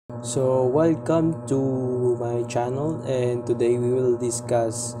So, welcome to my channel, and today we will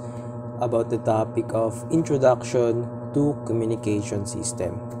discuss about the topic of introduction to communication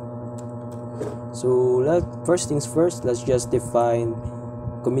system. So, first things first, let's just define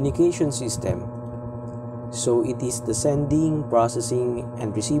communication system. So, it is the sending, processing,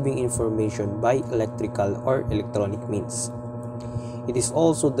 and receiving information by electrical or electronic means. It is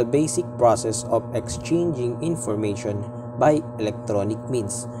also the basic process of exchanging information by electronic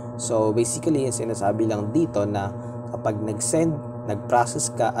means. So basically, yung sinasabi lang dito na kapag nag-send, nag-process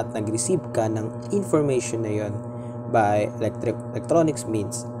ka at nag-receive ka ng information na yon by electronics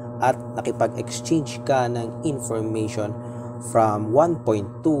means at nakipag-exchange ka ng information from one point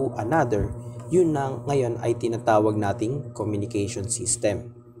to another, yun na ngayon ay tinatawag nating communication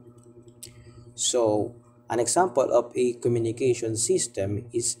system. So, an example of a communication system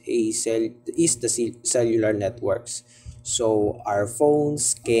is the cellular networks. So, our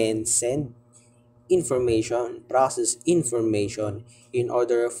phones can send information, process information in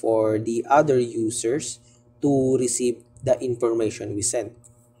order for the other users to receive the information we sent.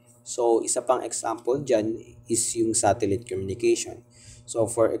 So, isa pang example dyan is yung satellite communication. So,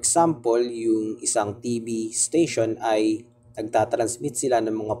 for example, yung isang TV station ay nagtatransmit sila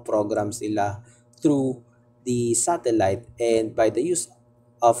ng mga programs nila through the satellite, and by the use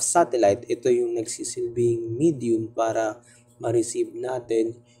of satellite, ito yung nagsisilbing medium para ma-receive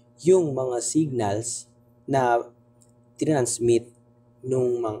natin yung mga signals na transmit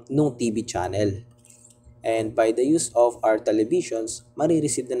nung TV channel. And by the use of our televisions,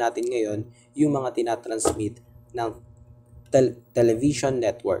 marireceive na natin ngayon yung mga tinatransmit ng television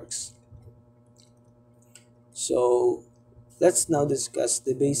networks. So, let's now discuss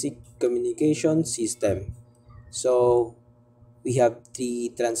the basic communication system. So, we have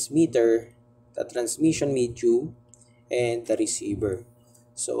the transmitter, the transmission medium, and the receiver.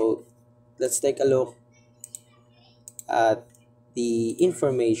 So, let's take a look at the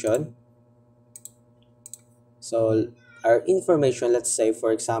information. So, our information, let's say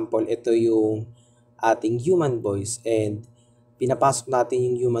for example, ito yung ating human voice, and pinapasok natin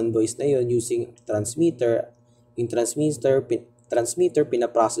yung human voice na yun using transmitter. Yung transmitter,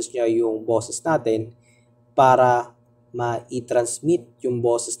 pinaprocess niya yung boses natin para ma-transmit yung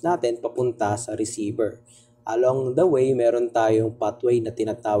boses natin papunta sa receiver. Along the way, meron tayong pathway na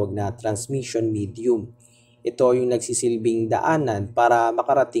tinatawag na transmission medium. Ito yung nagsisilbing daanan para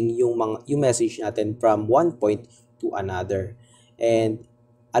makarating yung message natin from one point to another. And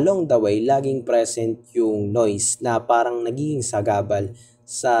along the way, laging present yung noise na parang nagiging sagabal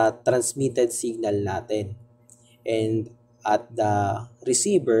sa transmitted signal natin. And at the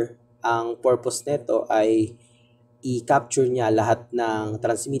receiver, ang purpose nito ay i-capture niya lahat ng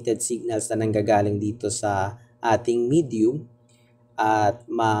transmitted signals na nanggagaling dito sa ating medium at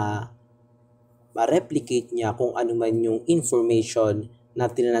ma-replicate niya kung ano man yung information na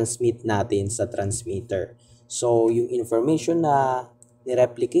tinransmit natin sa transmitter. So, yung information na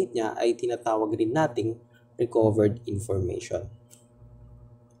ni-replicate niya ay tinatawag rin nating recovered information.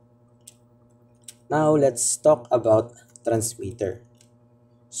 Now, let's talk about transmitter.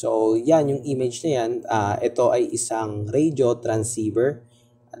 So, yan yung image na yan. Ito ay isang radio transceiver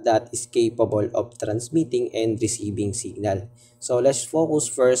that is capable of transmitting and receiving signal. So, let's focus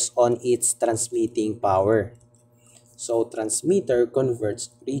first on its transmitting power. So, transmitter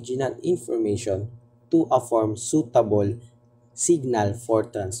converts original information to a form suitable signal for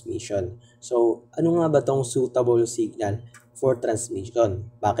transmission. So, ano nga ba tong suitable signal for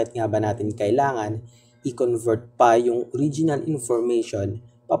transmission? Bakit nga ba natin kailangan i-convert pa yung original information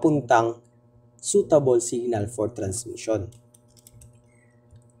papuntang suitable signal for transmission?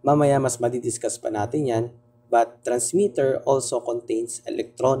 Mamaya mas madidiscuss pa natin yan, but transmitter also contains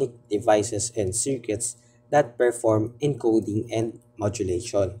electronic devices and circuits that perform encoding and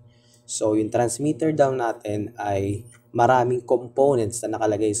modulation. So, yung transmitter daw natin ay maraming components na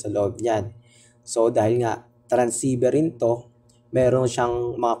nakalagay sa loob niyan. So, dahil nga transceiver rin to, meron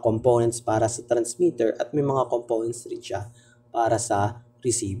siyang mga components para sa transmitter at may mga components rin siya para sa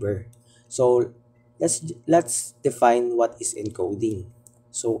receiver. So, let's define what is encoding.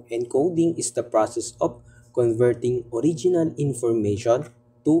 So, encoding is the process of converting original information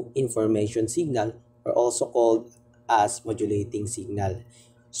to information signal, or also called as modulating signal.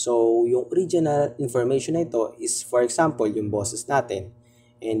 So, yung original information na ito is, for example, yung boses natin.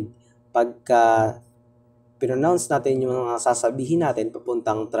 And pagka pronounce natin yung mga sasabihin natin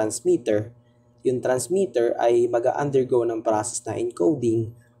papuntang transmitter, yung transmitter ay mag-undergo ng process na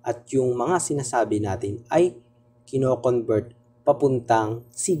encoding at yung mga sinasabi natin ay kino-convert papuntang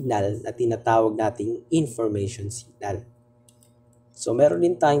signal na tinatawag nating information signal. So meron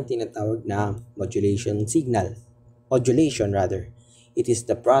din tayong tinatawag na modulation rather. It is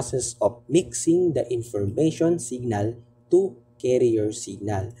the process of mixing the information signal to carrier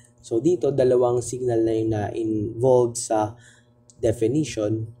signal. So dito dalawang signal na yung na involved sa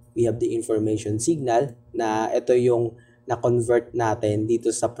definition. We have the information signal na ito yung na-convert natin dito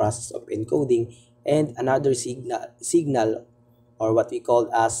sa process of encoding, and another signal or what we call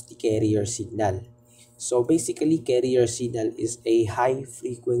as the carrier signal. So basically, carrier signal is a high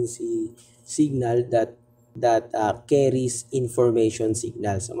frequency signal that carries information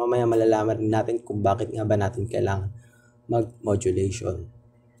signal. So mamaya malalaman rin natin kung bakit nga ba natin kailangan mag-modulation.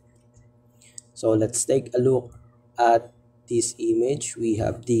 So let's take a look at this image. We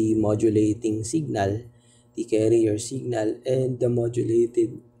have the modulating signal, the carrier signal, and the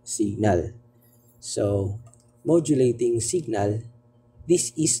modulated signal. So modulating signal,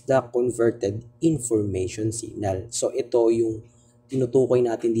 this is the converted information signal. So ito yung tinutukoy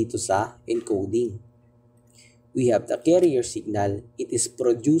natin dito sa encoding. We have the carrier signal. It is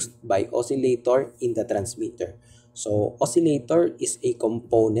produced by oscillator in the transmitter. So oscillator is a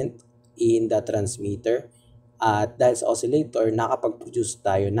component in the transmitter. At dahil sa oscillator, nakapag-produce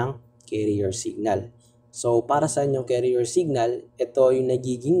tayo ng carrier signal. So para sa yung carrier signal, ito yung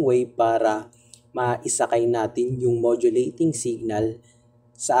nagiging way para maisakay natin yung modulating signal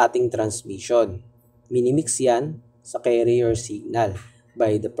sa ating transmission. Minimix yan sa carrier signal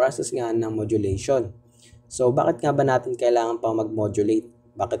by the process nga ng modulation. So bakit nga ba natin kailangan pang mag-modulate?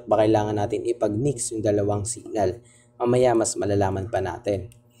 Bakit ba kailangan natin ipag-mix yung dalawang signal? Mamaya mas malalaman pa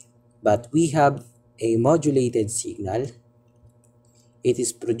natin. But we have a modulated signal. It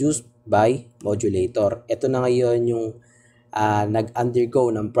is produced by modulator. Ito na ngayon yung nag-undergo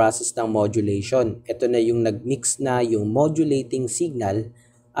ng process ng modulation. Ito na yung nag-mix na yung modulating signal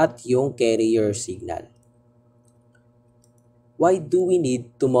at yung carrier signal. Why do we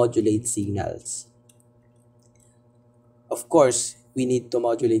need to modulate signals? Of course, we need to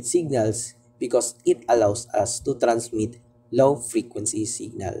modulate signals because it allows us to transmit low frequency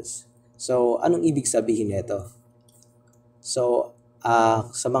signals. So, anong ibig sabihin nito? So,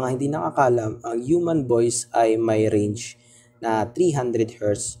 sa mga hindi nakakalam, ang human voice ay may range na 300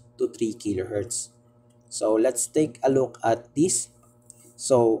 Hz to 3 kHz. So, let's take a look at this.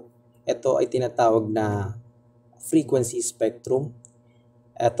 So, ito ay tinatawag na frequency spectrum.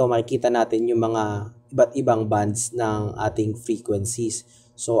 Ito, makikita natin yung mga iba't ibang bands ng ating frequencies.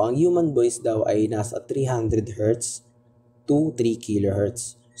 So, ang human voice daw ay nasa 300 Hz to 3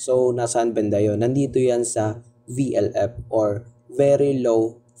 kHz. So, nasaan banda yun? Nandito yan sa VLF or very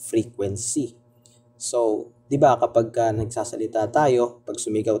low frequency. So, di ba kapag nagsasalita tayo, pag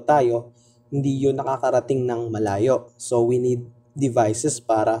sumigaw tayo, hindi yun nakakarating ng malayo. So, we need devices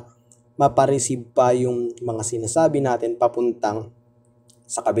para mapareceive pa yung mga sinasabi natin papuntang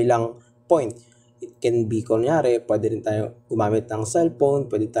sa kabilang point. It can be, kunyari, pwede rin tayo gumamit ng cellphone,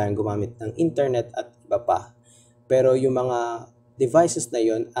 pwede tayong gumamit ng internet at iba pa. Pero yung mga devices na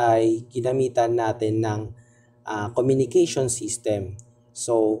yon ay ginamitan natin ng communication system.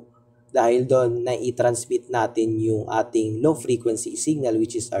 So, dahil doon na i-transmit natin yung ating low frequency signal,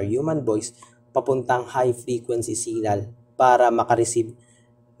 which is our human voice, papuntang high frequency signal para makareceive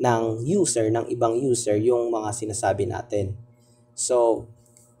ng ibang user yung mga sinasabi natin. So,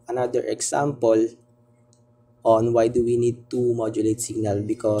 another example on why do we need to modulate signal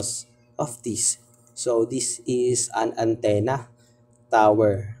because of this. So, this is an antenna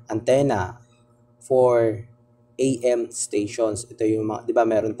tower. Antenna for AM stations. Ito yung mga, di ba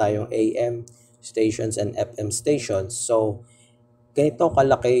meron tayong AM stations and FM stations. So, ganito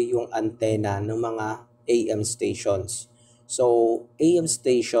kalaki yung antenna ng mga AM stations. So, AM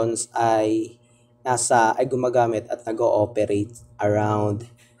stations ay gumagamit at nag-ooperate around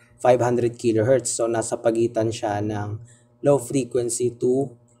 500 kHz. So, nasa pagitan siya ng low frequency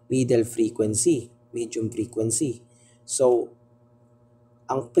to medium frequency. So,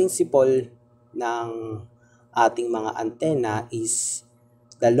 ang principle ng ating mga antenna is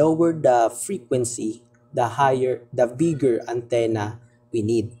the lower the frequency, the bigger antenna we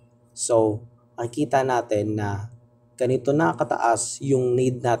need. So, makikita natin na ganito na kataas yung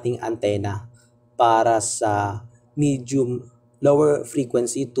need nating antenna para sa lower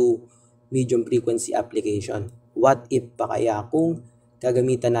frequency to medium frequency application. What if pa kaya kung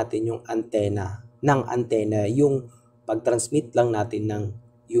gagamitan natin yung antenna yung pag-transmit lang natin ng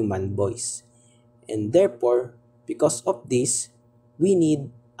human voice. And therefore, because of this, we need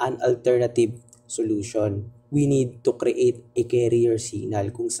an alternative solution. We need to create a carrier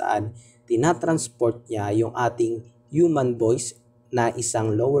signal kung saan tinatransport niya yung ating human voice na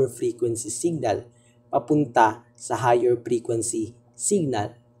isang lower frequency signal papunta sa higher frequency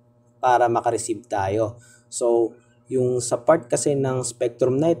signal para makareceive tayo. So, yung sa part kasi ng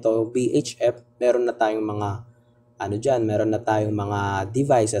spectrum na ito, VHF, meron na tayong mga meron na tayong mga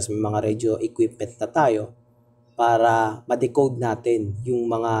devices, may mga radio equipment na tayo para ma-decode natin yung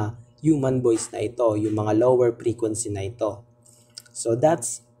mga human voice na ito, yung mga lower frequency na ito. So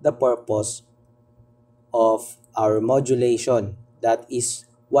that's the purpose of our modulation. That is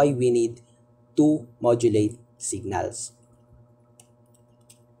why we need to modulate signals.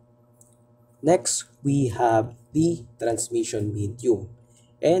 Next, we have the transmission medium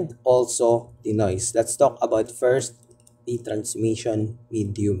and also the noise. Let's talk about first the transmission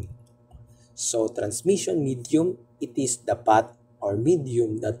medium. So transmission medium, it is the path or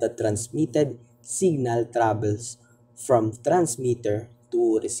medium that the transmitted signal travels from transmitter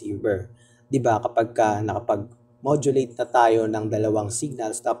to receiver. 'Di ba kapag nakapag-modulate na tayo ng dalawang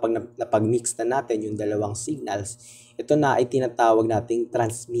signals, kapag napag-mix na natin yung dalawang signals, ito na ay tinatawag nating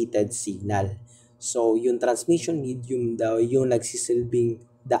transmitted signal. So yung transmission medium daw yung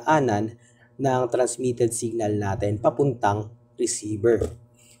nagsisilbing daanan ng transmitted signal natin papuntang receiver.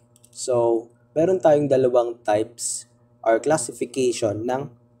 So, meron tayong dalawang types or classification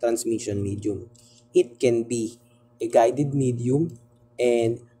ng transmission medium. It can be a guided medium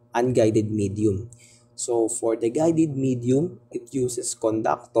and unguided medium. So, for the guided medium, it uses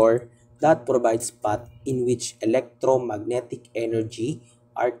conductor that provides path in which electromagnetic energy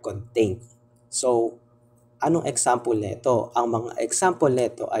are contained. So, anong example nito? Ang mga example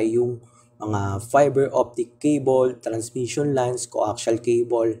nito ay yung mga fiber optic cable, transmission lines, coaxial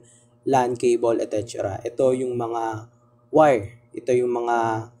cable, LAN cable, etc. Ito yung mga wire. Ito yung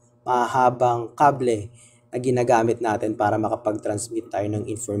mga mahabang kable na ginagamit natin para makapag-transmit tayo ng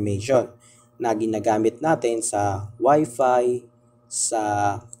information na ginagamit natin sa Wi-Fi, sa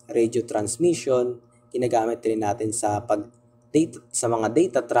radio transmission, ginagamit rin natin sa sa mga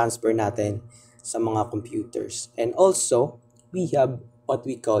data transfer natin sa mga computers. And also, we have what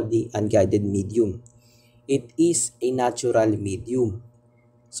we call the unguided medium. It is a natural medium.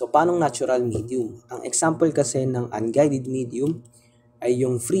 So, paano natural medium? Ang example kasi ng unguided medium ay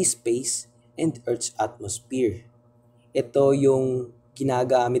yung free space and Earth's atmosphere. Ito yung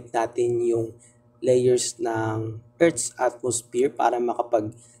ginagamit natin yung layers ng Earth's atmosphere para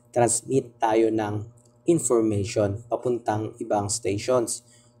makapag-transmit tayo ng information papuntang ibang stations.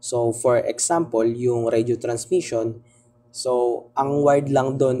 So, for example, yung radio transmission, so, ang wired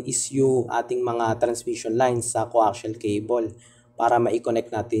lang doon is yung ating mga transmission lines sa coaxial cable para ma-connect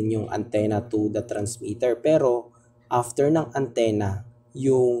natin yung antenna to the transmitter. Pero, after ng antenna,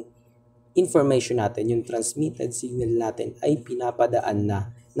 yung information natin, yung transmitted signal natin ay pinapadaan na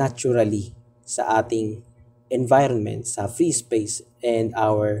naturally sa ating environment, sa free space and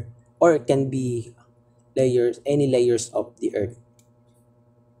or it can be any layers of the earth.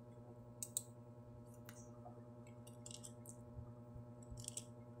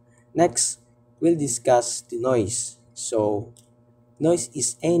 Next, we'll discuss the noise. So, noise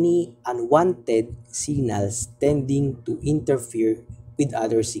is any unwanted signals tending to interfere with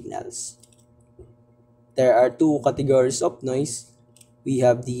other signals. There are two categories of noise. We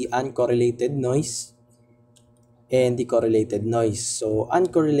have the uncorrelated noise and the correlated noise. So,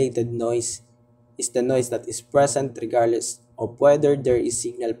 uncorrelated noise is the noise that is present regardless of whether there is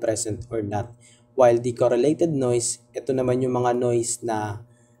signal present or not. While the correlated noise, ito naman yung mga noise na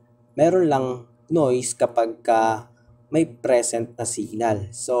meron lang noise kapag may present na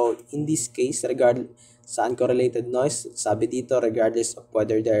signal. So, in this case, sa uncorrelated noise, sabi dito, regardless of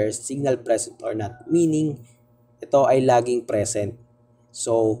whether there is signal present or not. Meaning, ito ay laging present.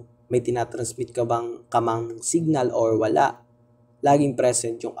 So, may tinatransmit kamang signal or wala, laging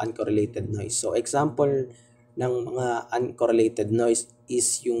present yung uncorrelated noise. So, example ng mga uncorrelated noise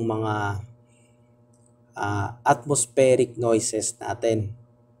is yung mga atmospheric noises natin.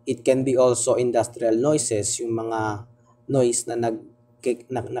 It can be also industrial noises, yung mga noise na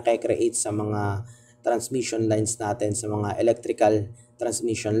nakikreate sa mga transmission lines natin, sa mga electrical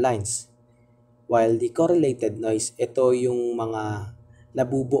transmission lines. While the correlated noise, ito yung mga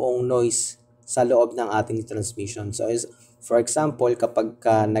nabubuong noise sa loob ng ating transmission. So, for example, kapag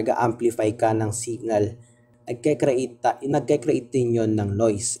nag-amplify ka ng signal, nagke-create din yon ng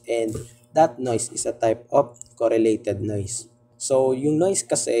noise. And that noise is a type of correlated noise. So, yung noise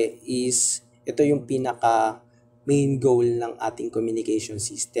kasi ito yung pinaka main goal ng ating communication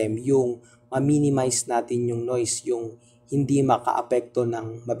system, yung ma-minimize natin yung noise, yung hindi makaapekto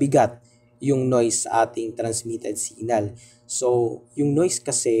ng mabigat yung noise sa ating transmitted signal. So, yung noise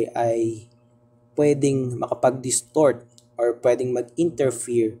kasi ay pwedeng makapag-distort or pwedeng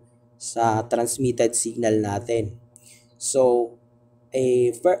mag-interfere sa transmitted signal natin. So,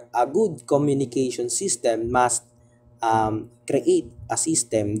 a good communication system must create a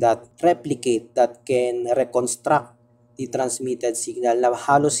system that can reconstruct the transmitted signal na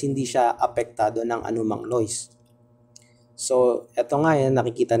halos hindi siya apektado ng anumang noise. So, eto nga yan,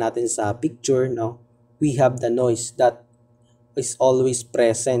 nakikita natin sa picture, no? We have the noise that is always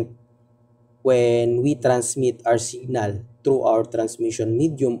present when we transmit our signal through our transmission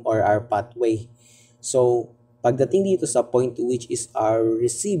medium or our pathway. So, pagdating dito sa point to which is our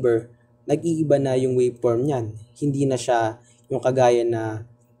receiver, nag-iiba na yung waveform niyan. Hindi na siya yung kagaya na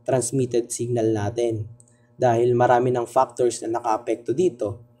transmitted signal natin dahil marami ng factors na naka-apekto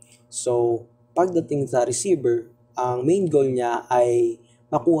dito. So, pagdating sa receiver, ang main goal niya ay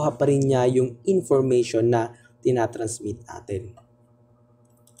makuha pa rin niya yung information na tinatransmit natin.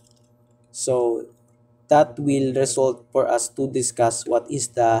 So, that will result for us to discuss what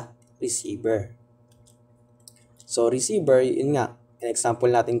is the receiver. So, receiver, yun nga, an example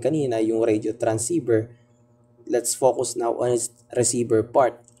natin kanina, yung radio transceiver. Let's focus now on its receiver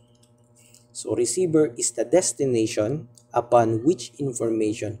part. So, receiver is the destination upon which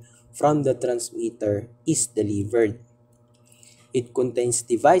information from the transmitter is delivered. It contains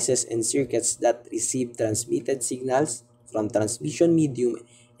devices and circuits that receive transmitted signals from transmission medium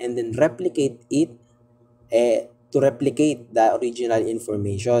and then replicate it to replicate the original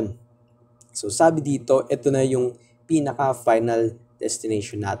information. So sabi dito, ito na yung pinaka-final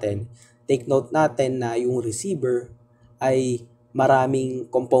destination natin. Take note natin na yung receiver ay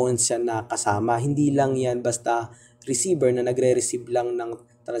maraming components yan na kasama. Hindi lang yan basta receiver na nagre-receive lang ng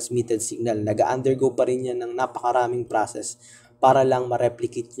transmitted signal. Nag-undergo pa rin yan ng napakaraming process para lang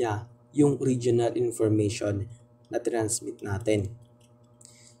ma-replicate niya yung original information na transmit natin.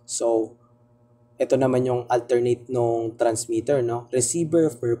 So, ito naman yung alternate nung transmitter, no? Receiver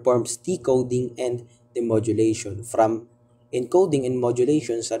performs decoding and demodulation. From encoding and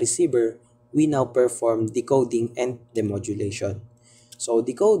modulation sa receiver, we now perform decoding and demodulation. So,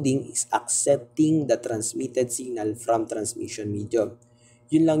 decoding is accepting the transmitted signal from transmission medium.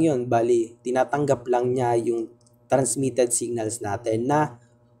 Yun lang yun, bali, tinatanggap lang niya yung transmitted signals natin na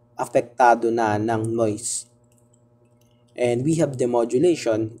apektado na ng noise. And we have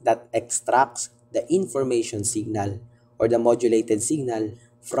demodulation that extracts the information signal or the modulated signal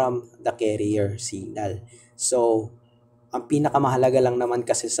from the carrier signal. So, ang pinakamahalaga lang naman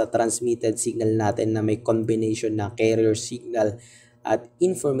kasi sa transmitted signal natin na may combination na carrier signal at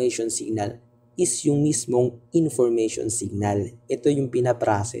information signal is yung mismong information signal. Ito yung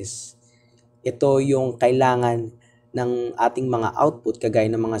pinaprocess. Ito yung kailangan ng ating mga output kagaya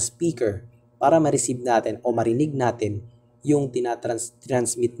ng mga speaker para ma-receive natin o marinig natin yung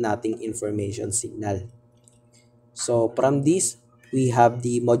transmit nating information signal. So, from this, we have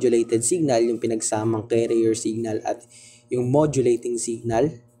the modulated signal, yung pinagsamang carrier signal at yung modulating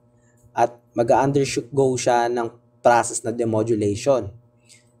signal at mag-undergo siya ng process na demodulation.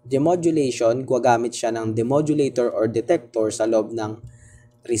 Demodulation, gagamit siya ng demodulator or detector sa loob ng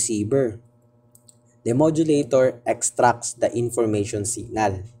receiver. Demodulator extracts the information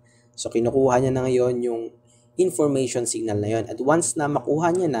signal. So, kinukuha niya na ngayon yung information signal na yon. At once na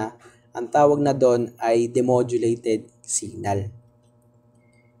makuha niya na, ang tawag na doon ay demodulated signal.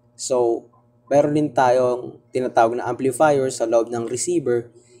 So, meron din tayong tinatawag na amplifier sa loob ng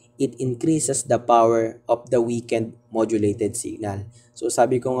receiver. It increases the power of the weakened modulated signal. So,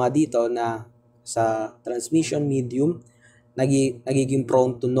 sabi ko nga dito na sa transmission medium, nagiging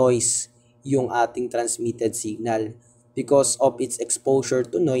prone to noise yung ating transmitted signal. Because of its exposure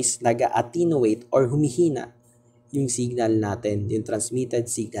to noise, nag-attenuate or humihina yung signal natin, yung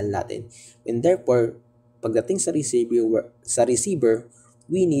transmitted signal natin. And therefore, pagdating sa receiver,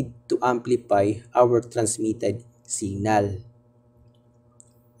 we need to amplify our transmitted signal.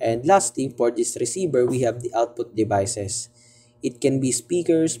 And lastly, for this receiver, we have the output devices. It can be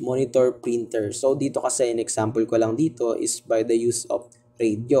speakers, monitor, printer. So dito kasi, an example ko lang dito is by the use of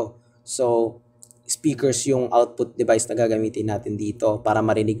radio. So, speakers yung output device na gagamitin natin dito para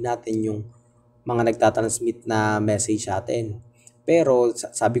marinig natin yung mga nagtatransmit na message sa atin. Pero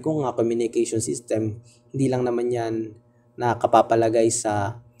sabi ko nga, communication system, hindi lang naman yan nakapapalagay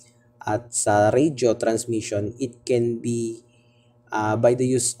sa radio transmission. It can be by the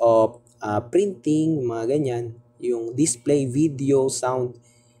use of printing, mga ganyan, yung display, video, sound.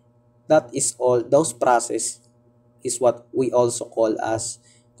 That is all, those process is what we also call as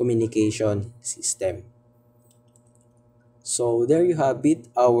communication system. So there you have it,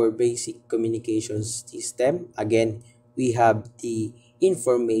 our basic communication system. Again, we have the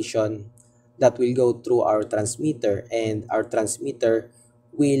information that will go through our transmitter, and our transmitter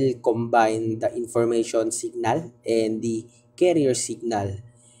will combine the information signal and the carrier signal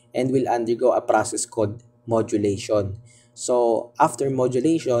and will undergo a process called modulation. So after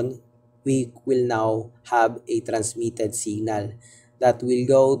modulation, we will now have a transmitted signal that will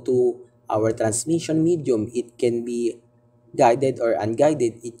go to our transmission medium. It can be guided or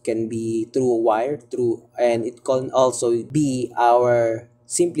unguided. It can be through a wire, through, and it can also be our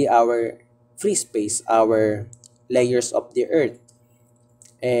simply our free space, our layers of the earth.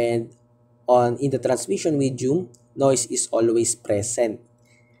 And on in the transmission medium, noise is always present.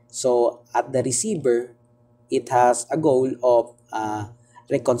 So at the receiver, it has a goal of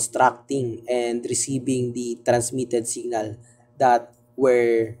reconstructing and receiving the transmitted signal that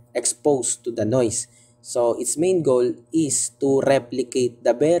were exposed to the noise. So its main goal is to replicate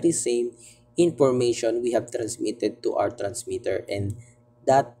the very same information we have transmitted to our transmitter, and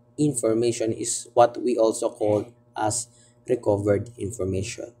that information is what we also call as recovered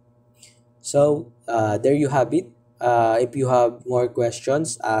information. So there you have it. If you have more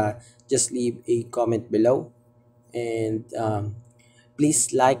questions, just leave a comment below, and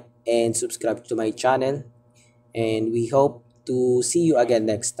please like and subscribe to my channel, and we hope to see you again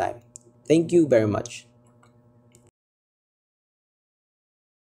next time. Thank you very much.